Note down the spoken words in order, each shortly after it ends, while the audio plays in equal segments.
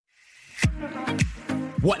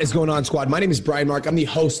What is going on, squad? My name is Brian Mark. I'm the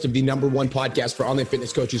host of the #1 podcast for online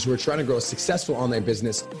fitness coaches who are trying to grow a successful online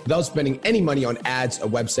business without spending any money on ads, a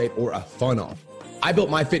website, or a funnel. I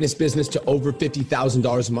built my fitness business to over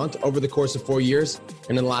 $50,000 a month over the course of 4 years.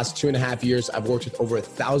 And in the last 2.5 years, I've worked with over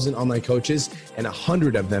 1,000 online coaches and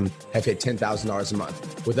 100 of them have hit $10,000 a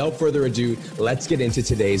month. Without further ado, let's get into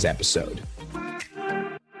today's episode.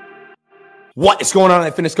 What is going on,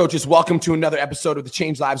 fitness coaches? Welcome to another episode of the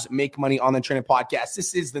Change Lives, Make Money Online Training Podcast.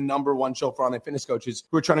 This is the #1 show for online fitness coaches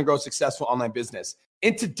who are trying to grow a successful online business.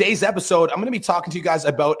 In today's episode, I'm going to be talking to you guys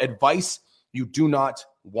about advice you do not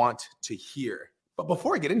want to hear. But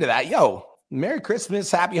before I get into that, Merry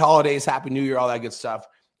Christmas, Happy Holidays, Happy New Year, all that good stuff.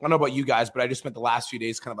 I don't know about you guys, but I just spent the last few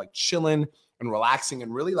days kind of like chilling and relaxing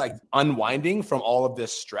and really like unwinding from all of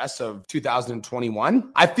this stress of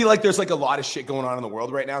 2021. I feel like there's like a lot of shit going on in the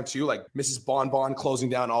world right now too, like Mrs. Bonbon closing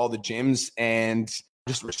down all the gyms and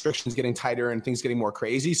just restrictions getting tighter and things getting more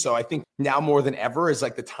crazy. So I think now more than ever is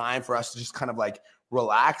like the time for us to just kind of like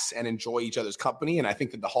relax and enjoy each other's company. And I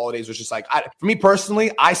think that the holidays was just like, for me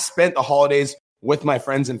personally, I spent the holidays with my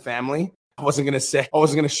friends and family. I wasn't going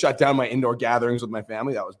to shut down my indoor gatherings with my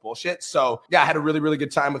family. That was bullshit. So yeah, I had a really, really good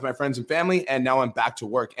time with my friends and family. And now I'm back to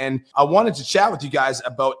work. And I wanted to chat with you guys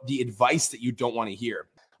about the advice that you don't want to hear.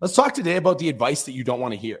 Let's talk today about the advice that you don't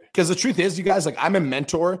want to hear. Because the truth is, you guys, like I'm a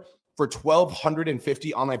mentor for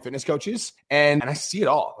 1,250 online fitness coaches. And I see it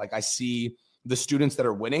all. Like I see the students that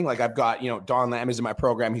are winning. Like I've got, Don Lamb is in my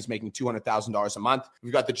program. He's making $200,000 a month.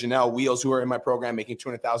 We've got the Janelle Wheels who are in my program making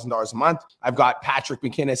 $200,000 a month. I've got Patrick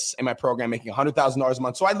McInnes in my program making $100,000 a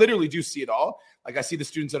month. So I literally do see it all. Like I see the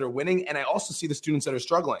students that are winning and I also see the students that are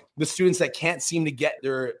struggling. The students that can't seem to get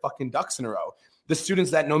their fucking ducks in a row. The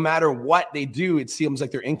students that no matter what they do, it seems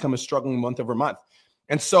like their income is struggling month over month.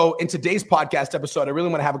 And so in today's podcast episode, I really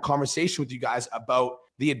want to have a conversation with you guys about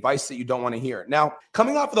the advice that you don't want to hear. Now,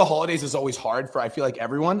 coming off of the holidays is always hard for, I feel like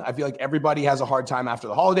everyone. I feel like everybody has a hard time after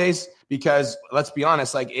the holidays because let's be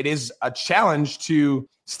honest, like it is a challenge to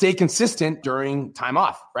stay consistent during time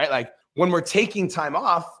off, right? Like when we're taking time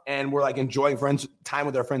off and we're like enjoying time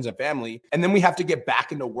with our friends and family, and then we have to get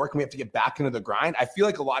back into work and we have to get back into the grind. I feel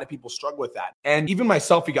like a lot of people struggle with that. And even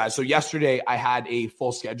myself, you guys. So yesterday I had a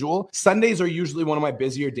full schedule. Sundays are usually one of my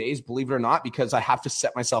busier days, believe it or not, because I have to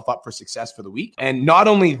set myself up for success for the week. And not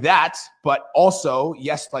only that, but also,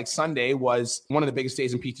 yes, like Sunday was one of the biggest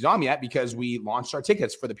days in PT Dom yet because we launched our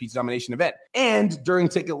tickets for the PT Domination event. And during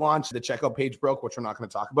ticket launch, the checkout page broke, which we're not going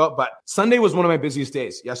to talk about. But Sunday was one of my busiest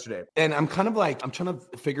days yesterday. And I'm trying to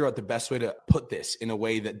figure out the best way to put this in a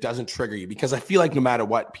way that doesn't trigger you because I feel like no matter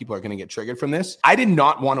what, people are going to get triggered from this. I did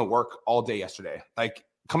not want to work all day yesterday. Like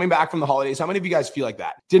coming back from the holidays, how many of you guys feel like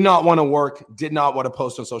that? Did not want to work, did not want to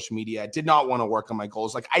post on social media, did not want to work on my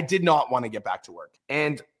goals. Like I did not want to get back to work.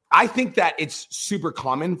 And I think that it's super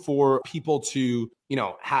common for people to,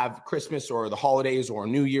 have Christmas or the holidays or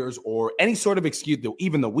New Year's or any sort of excuse,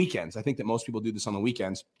 even the weekends. I think that most people do this on the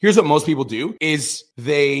weekends. Here's what most people do is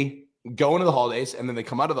they go into the holidays and then they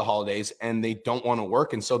come out of the holidays and they don't want to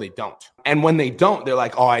work. And so they don't. And when they don't, they're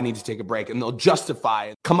like, oh, I need to take a break. And they'll justify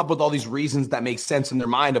and come up with all these reasons that make sense in their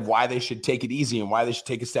mind of why they should take it easy and why they should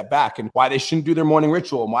take a step back and why they shouldn't do their morning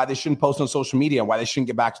ritual and why they shouldn't post on social media and why they shouldn't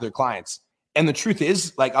get back to their clients. And the truth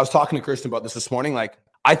is, like I was talking to Kirsten about this morning, like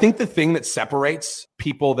I think the thing that separates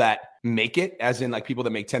people that make it, as in like people that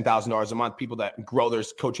make $10,000 a month, people that grow their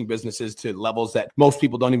coaching businesses to levels that most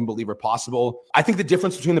people don't even believe are possible. I think the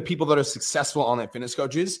difference between the people that are successful online fitness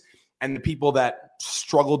coaches and the people that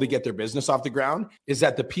struggle to get their business off the ground is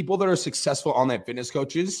that the people that are successful online fitness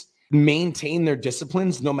coaches maintain their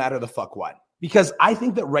disciplines no matter the fuck what. Because I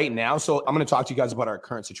think that right now, so I'm going to talk to you guys about our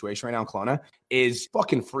current situation right now in Kelowna, is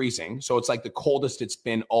fucking freezing. So it's like the coldest it's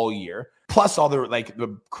been all year, plus all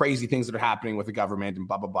the crazy things that are happening with the government and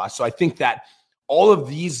blah, blah, blah. So I think that all of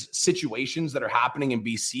these situations that are happening in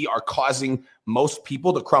BC are causing most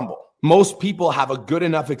people to crumble. Most people have a good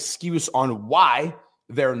enough excuse on why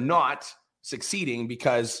they're not succeeding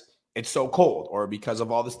because it's so cold or because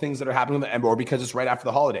of all these things that are happening or because it's right after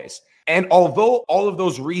the holidays. And although all of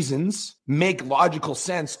those reasons make logical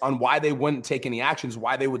sense on why they wouldn't take any actions,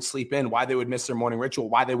 why they would sleep in, why they would miss their morning ritual,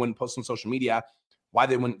 why they wouldn't post on social media, why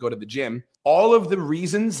they wouldn't go to the gym, all of the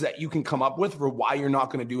reasons that you can come up with for why you're not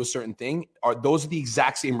going to do a certain thing those are the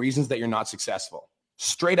exact same reasons that you're not successful.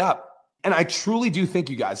 Straight up. And I truly do think,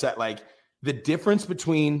 you guys, that like the difference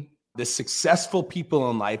between the successful people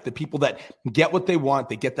in life, the people that get what they want,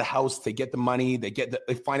 they get the house, they get the money, they get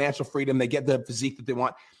the financial freedom, they get the physique that they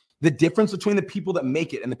want. The difference between the people that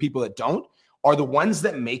make it and the people that don't are the ones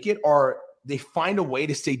that make it they find a way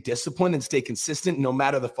to stay disciplined and stay consistent no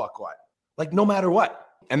matter the fuck what. Like no matter what.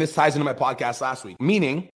 And this ties into my podcast last week,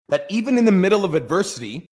 meaning that even in the middle of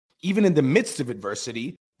adversity, even in the midst of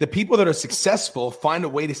adversity, the people that are successful find a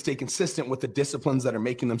way to stay consistent with the disciplines that are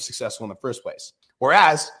making them successful in the first place.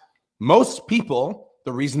 Whereas most people,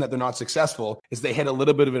 the reason that they're not successful is they hit a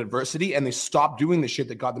little bit of adversity and they stop doing the shit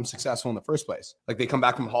that got them successful in the first place. Like they come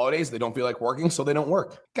back from holidays, they don't feel like working, so they don't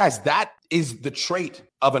work. Guys, that is the trait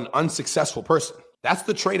of an unsuccessful person. That's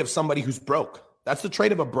the trait of somebody who's broke. That's the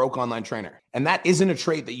trait of a broke online trainer. And that isn't a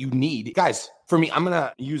trait that you need. Guys, for me, I'm going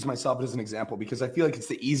to use myself as an example because I feel like it's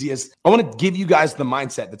the easiest. I want to give you guys the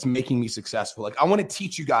mindset that's making me successful. Like I want to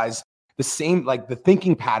teach you guys the same, like the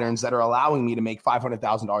thinking patterns that are allowing me to make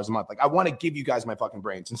 $500,000 a month. Like I want to give you guys my fucking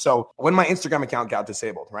brains. And so when my Instagram account got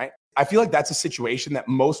disabled, right? I feel like that's a situation that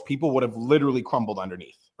most people would have literally crumbled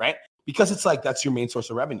underneath, right? Because it's like, that's your main source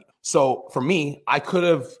of revenue. So for me, I could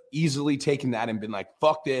have easily taken that and been like,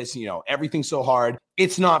 fuck this, everything's so hard.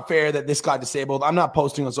 It's not fair that this got disabled. I'm not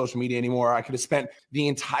posting on social media anymore. I could have spent the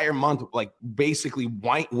entire month like basically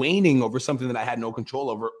waning over something that I had no control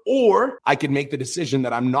over. Or I could make the decision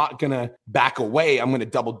that I'm not going to back away. I'm going to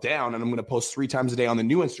double down and I'm going to post 3 times a day on the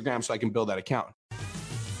new Instagram so I can build that account.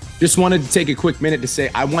 Just wanted to take a quick minute to say,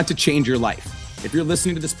 I want to change your life. If you're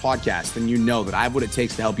listening to this podcast, then you know that I have what it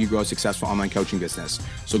takes to help you grow a successful online coaching business.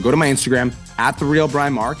 So go to my Instagram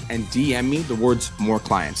 @TheRealBrianMark and DM me the words more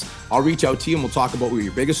clients. I'll reach out to you and we'll talk about what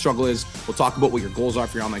your biggest struggle is. We'll talk about what your goals are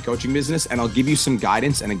for your online coaching business, and I'll give you some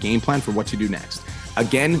guidance and a game plan for what to do next.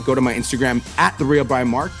 Again, go to my Instagram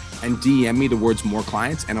 @TheRealBrianMark and DM me the words more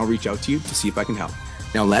clients, and I'll reach out to you to see if I can help.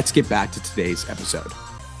 Now let's get back to today's episode.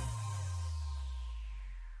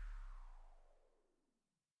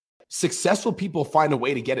 Successful people find a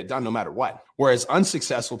way to get it done no matter what. Whereas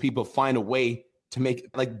unsuccessful people find a way to make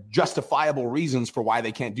like justifiable reasons for why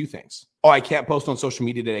they can't do things. Oh, I can't post on social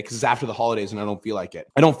media today because it's after the holidays and I don't feel like it.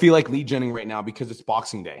 I don't feel like lead genning right now because it's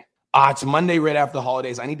Boxing Day. It's Monday right after the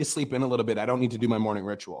holidays. I need to sleep in a little bit. I don't need to do my morning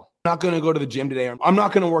ritual. I'm not going to go to the gym today. I'm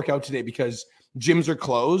not going to work out today because gyms are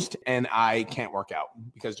closed and I can't work out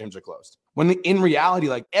because gyms are closed. When in reality,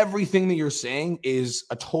 like everything that you're saying is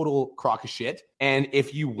a total crock of shit. And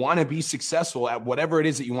if you want to be successful at whatever it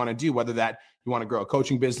is that you want to do, whether that you want to grow a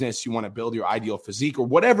coaching business, you want to build your ideal physique, or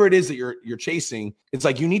whatever it is that you're chasing, it's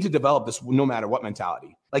like you need to develop this no matter what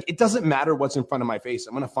mentality. Like it doesn't matter what's in front of my face.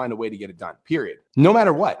 I'm going to find a way to get it done, period. No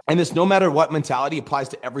matter what. And this no matter what mentality applies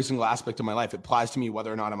to every single aspect of my life. It applies to me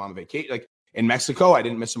whether or not I'm on vacation. Like in Mexico, I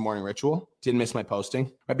didn't miss a morning ritual, didn't miss my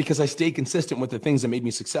posting, right? Because I stayed consistent with the things that made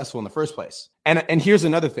me successful in the first place. And here's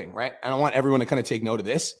another thing, right? And I want everyone to kind of take note of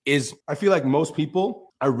this, is I feel like most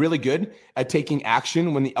people are really good at taking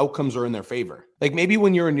action when the outcomes are in their favor. Like maybe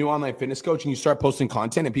when you're a new online fitness coach and you start posting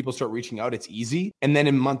content and people start reaching out, it's easy. And then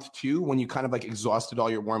in month 2, when you kind of like exhausted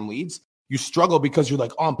all your warm leads, you struggle because you're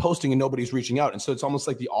like, oh, I'm posting and nobody's reaching out. And so it's almost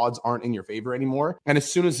like the odds aren't in your favor anymore. And as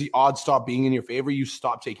soon as the odds stop being in your favor, you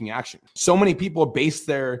stop taking action. So many people base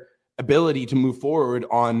their ability to move forward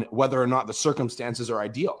on whether or not the circumstances are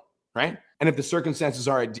ideal, right? And if the circumstances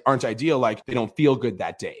aren't ideal, like they don't feel good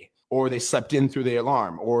that day, or they slept in through the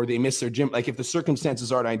alarm, or they missed their gym. Like if the circumstances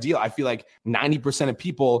aren't ideal, I feel like 90% of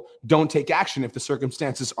people don't take action if the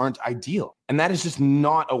circumstances aren't ideal. And that is just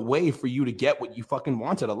not a way for you to get what you fucking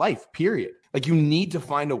want out of life, period. Like you need to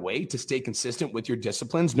find a way to stay consistent with your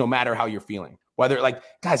disciplines, no matter how you're feeling. Whether like,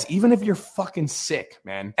 guys, even if you're fucking sick,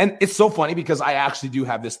 man. And it's so funny because I actually do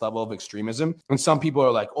have this level of extremism. And some people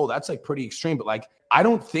are like, oh, that's like pretty extreme. But like, I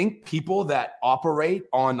don't think people that operate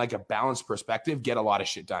on like a balanced perspective get a lot of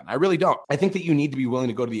shit done. I really don't. I think that you need to be willing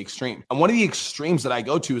to go to the extreme. And one of the extremes that I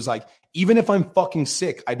go to is like, even if I'm fucking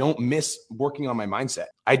sick, I don't miss working on my mindset.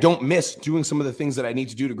 I don't miss doing some of the things that I need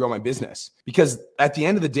to do to grow my business. Because at the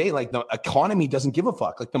end of the day, like the economy doesn't give a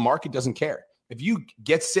fuck. Like the market doesn't care. If you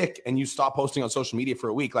get sick and you stop posting on social media for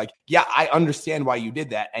a week, like, yeah, I understand why you did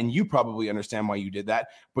that. And you probably understand why you did that.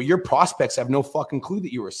 But your prospects have no fucking clue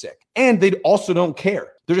that you were sick. And they also don't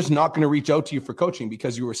care. They're just not going to reach out to you for coaching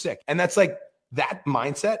because you were sick. And that's like that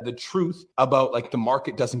mindset, the truth about like the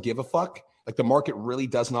market doesn't give a fuck. Like the market really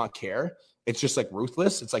does not care. It's just like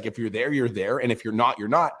ruthless. It's like, if you're there, you're there. And if you're not, you're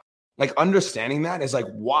not. Like understanding that is like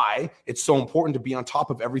why it's so important to be on top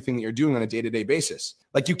of everything that you're doing on a day-to-day basis.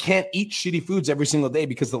 Like you can't eat shitty foods every single day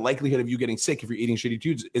because the likelihood of you getting sick if you're eating shitty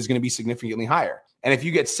foods is going to be significantly higher. And if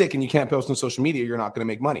you get sick and you can't post on social media, you're not going to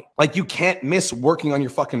make money. Like you can't miss working on your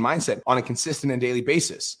fucking mindset on a consistent and daily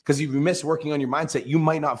basis. Because if you miss working on your mindset, you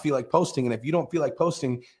might not feel like posting. And if you don't feel like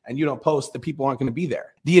posting and you don't post, the people aren't going to be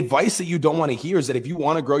there. The advice that you don't want to hear is that if you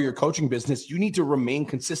want to grow your coaching business, you need to remain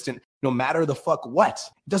consistent no matter the fuck what.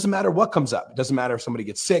 It doesn't matter what comes up. It doesn't matter if somebody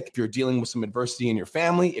gets sick, if you're dealing with some adversity in your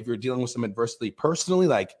family, if you're dealing with some adversity personally.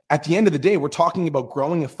 Like at the end of the day, we're talking about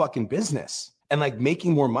growing a fucking business and like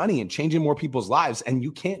making more money and changing more people's lives. And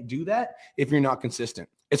you can't do that if you're not consistent.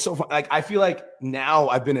 It's so fun. Like, I feel like now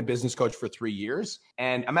I've been a business coach for 3 years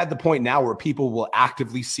and I'm at the point now where people will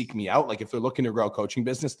actively seek me out. Like if they're looking to grow a coaching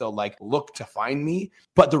business, they'll like look to find me.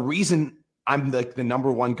 But the reason I'm the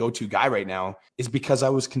number one go-to guy right now is because I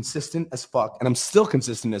was consistent as fuck and I'm still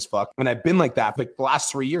consistent as fuck. And I've been like that for like the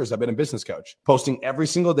last 3 years. I've been a business coach, posting every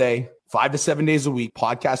single day, 5 to 7 days a week,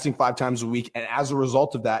 podcasting 5 times a week. And as a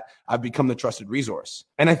result of that, I've become the trusted resource.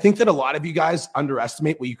 And I think that a lot of you guys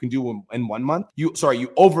underestimate what you can do in 1 month. You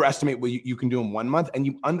overestimate what you can do in 1 month and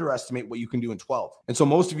you underestimate what you can do in 12. And so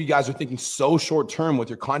most of you guys are thinking so short term with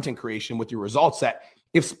your content creation, with your results, that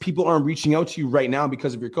if people aren't reaching out to you right now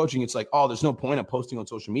because of your coaching, it's like, oh, there's no point of posting on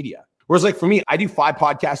social media. Whereas like for me, I do 5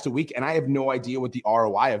 podcasts a week and I have no idea what the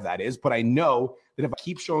ROI of that is, but I know that if I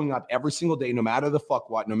keep showing up every single day, no matter the fuck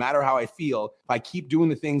what, no matter how I feel, if I keep doing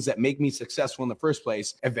the things that make me successful in the first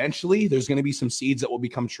place, eventually there's going to be some seeds that will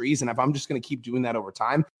become trees. And if I'm just going to keep doing that over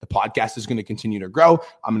time, the podcast is going to continue to grow.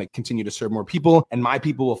 I'm going to continue to serve more people and my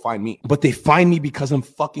people will find me. But they find me because I'm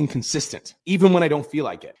fucking consistent, even when I don't feel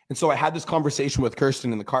like it. And so I had this conversation with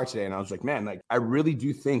Kirsten in the car today and I was like, man, like I really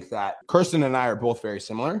do think that Kirsten and I are both very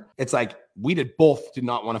similar. It's like, we both did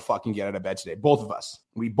not want to fucking get out of bed today. Both of us.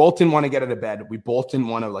 We both didn't want to get out of bed. We both didn't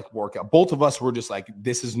want to like work out. Both of us were just like,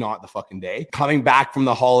 this is not the fucking day. Coming back from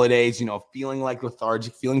the holidays, feeling like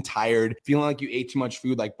lethargic, feeling tired, feeling like you ate too much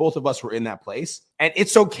food. Like both of us were in that place. And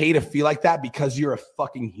it's okay to feel like that because you're a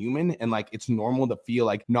fucking human. And like, it's normal to feel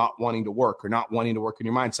like not wanting to work or not wanting to work in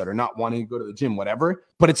your mindset or not wanting to go to the gym, whatever.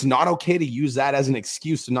 But it's not okay to use that as an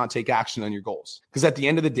excuse to not take action on your goals. Because at the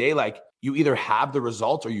end of the day, like you either have the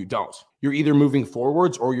result or you don't. You're either moving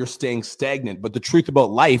forwards or you're staying stagnant. But the truth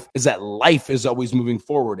about life is that life is always moving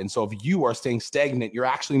forward. And so if you are staying stagnant, you're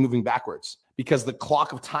actually moving backwards because the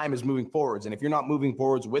clock of time is moving forwards. And if you're not moving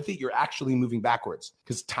forwards with it, you're actually moving backwards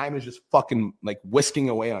because time is just fucking like whisking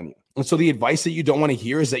away on you. And so the advice that you don't want to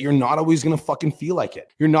hear is that you're not always going to fucking feel like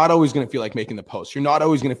it. You're not always going to feel like making the post. You're not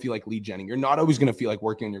always going to feel like lead genning. You're not always going to feel like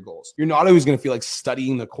working on your goals. You're not always going to feel like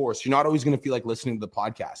studying the course. You're not always going to feel like listening to the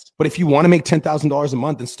podcast. But if you want to make $10,000 a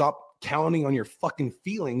month, then stop counting on your fucking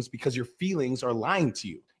feelings because your feelings are lying to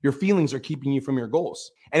you. Your feelings are keeping you from your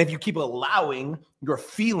goals. And if you keep allowing your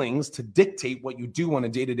feelings to dictate what you do on a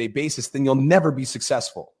day-to-day basis, then you'll never be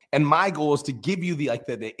successful. And my goal is to give you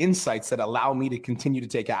the insights that allow me to continue to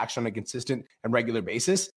take action on a consistent and regular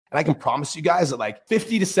basis. And I can promise you guys that like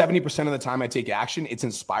 50 to 70% of the time I take action, it's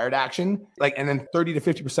inspired action. And then 30 to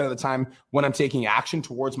 50% of the time when I'm taking action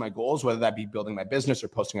towards my goals, whether that be building my business or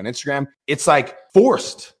posting on Instagram, it's like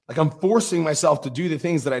forced. Like I'm forcing myself to do the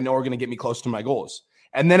things that I know are going to get me close to my goals.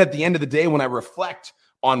 And then at the end of the day, when I reflect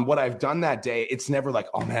on what I've done that day, it's never like,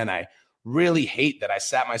 oh man, I really hate that I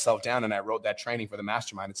sat myself down and I wrote that training for the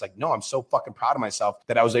mastermind. It's like, no, I'm so fucking proud of myself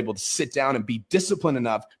that I was able to sit down and be disciplined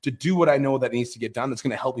enough to do what I know that needs to get done. That's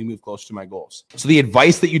going to help me move closer to my goals. So the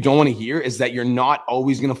advice that you don't want to hear is that you're not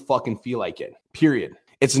always going to fucking feel like it, period.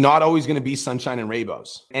 It's not always going to be sunshine and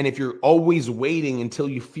rainbows. And if you're always waiting until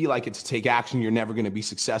you feel like it to take action, you're never going to be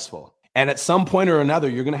successful. And at some point or another,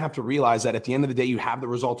 you're going to have to realize that at the end of the day, you have the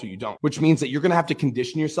result or you don't, which means that you're going to have to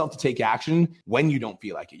condition yourself to take action when you don't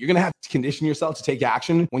feel like it. You're going to have to condition yourself to take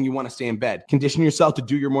action when you want to stay in bed. Condition yourself to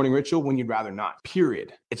do your morning ritual when you'd rather not,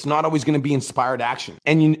 period. It's not always going to be inspired action.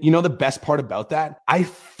 And you know the best part about that? I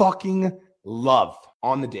fucking love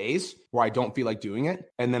on the days where I don't feel like doing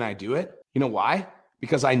it and then I do it. You know why?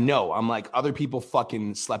 Because I know I'm like, other people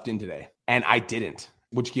fucking slept in today and I didn't,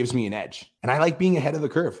 which gives me an edge. And I like being ahead of the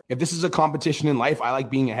curve. If this is a competition in life, I like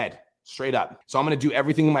being ahead, straight up. So I'm going to do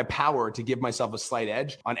everything in my power to give myself a slight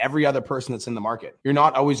edge on every other person that's in the market. You're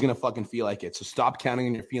not always going to fucking feel like it. So stop counting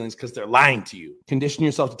on your feelings because they're lying to you. Condition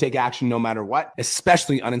yourself to take action no matter what,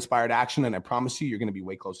 especially uninspired action. And I promise you're going to be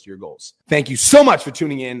way close to your goals. Thank you so much for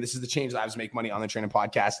tuning in. This is the Change Lives, Make Money Online Training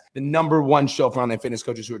Podcast, the #1 show for online fitness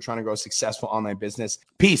coaches who are trying to grow a successful online business.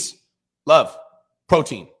 Peace, love,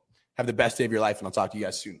 protein. Have the best day of your life, and I'll talk to you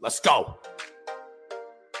guys soon. Let's go.